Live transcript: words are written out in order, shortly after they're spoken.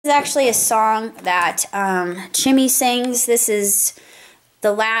is actually a song that Chimi sings. This is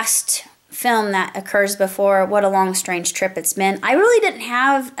the last film that occurs before What a Long Strange Trip It's Been. I really didn't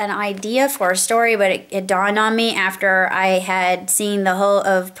have an idea for a story, but it dawned on me after I had seen the whole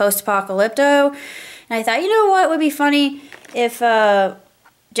of Post-Apocalypto. And I thought, you know what would be funny if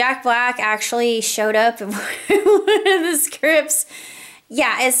Jack Black actually showed up in one of the scripts.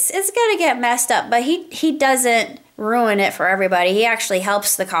 Yeah, it's gonna get messed up, but he doesn't ruin it for everybody. He actually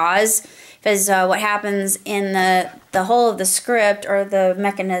helps the cause, because what happens in the whole of the script, or the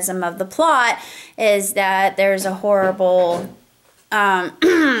mechanism of the plot, is that there's a horrible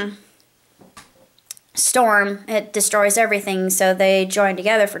storm. It destroys everything, so they join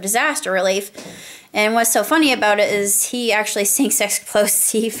together for disaster relief. And what's so funny about it is he actually sings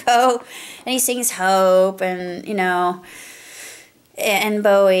Explosivo, and he sings Hope, and, you know, and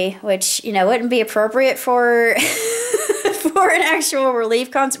Bowie, which, you know, wouldn't be appropriate for for an actual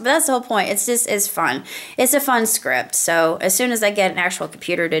relief concert, but that's the whole point. It's fun. It's a fun script, so as soon as I get an actual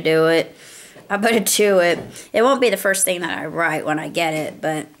computer to do it, I'll put it to it. It won't be the first thing that I write when I get it,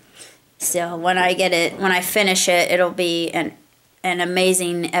 but still, when I get it, when I finish it, it'll be an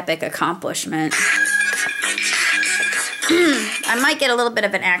amazing, epic accomplishment. I might get a little bit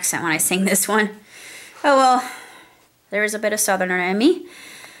of an accent when I sing this one. Oh well, there's a bit of Southerner in me.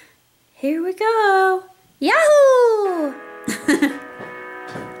 Here we go. Yahoo!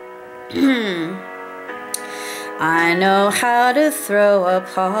 I know how to throw a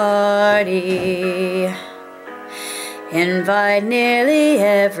party, invite nearly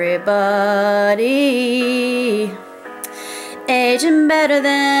everybody, aging better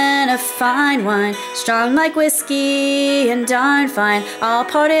than a fine wine, strong like whiskey and darn fine. I'll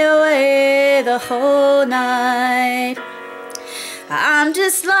party away the whole night. I'm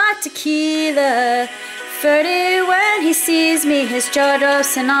just like tequila, flirty when he sees me. His jaw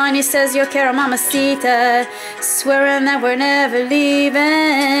drops and on, he says, "Yo quiero mamacita," swearing that we're never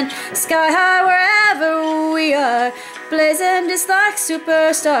leaving. Sky high wherever we are, blazing just like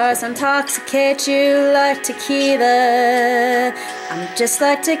superstars. Intoxicate you like tequila. I'm just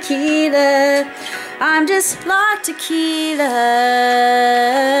like tequila. I'm just like tequila.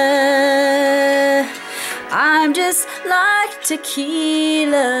 I'm just like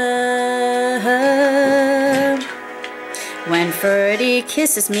tequila. When Ferdy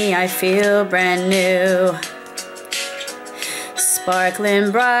kisses me, I feel brand new,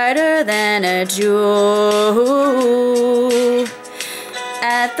 sparkling brighter than a jewel.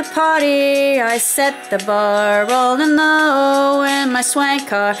 At the party, I set the bar, rolling low in my swank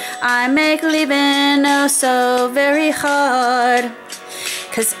car. I make living oh so very hard,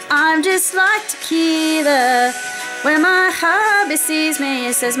 'cause I'm just like tequila. When my hubby sees me,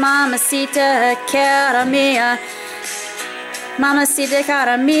 he says, "Mamacita, cara mia, mamacita,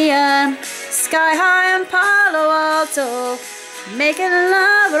 cara mia." Sky high in Palo Alto, making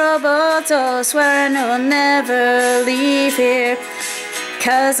love roboto, swearing we'll never leave here,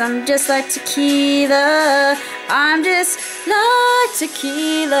 'cause I'm just like tequila. I'm just like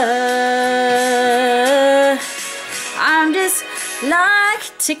tequila. I'm just like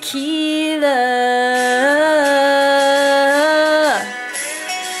tequila.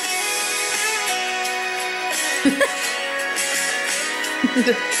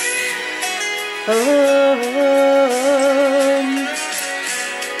 Oh,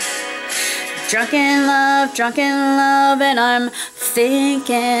 drunken love, and I'm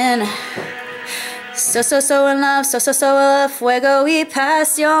thinking, so in love, so in love, fuego y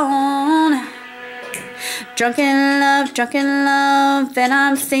pasión. Drunken love, and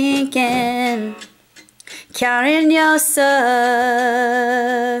I'm thinking, cariñosa.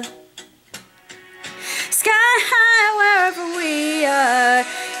 Sky high wherever we are,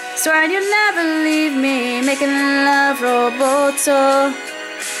 swearing you'll never leave me, making love roboto,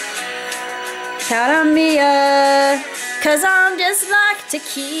 cara mia, 'cause I'm just like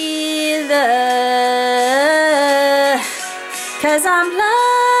tequila. 'Cause I'm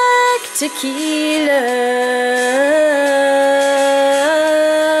like tequila.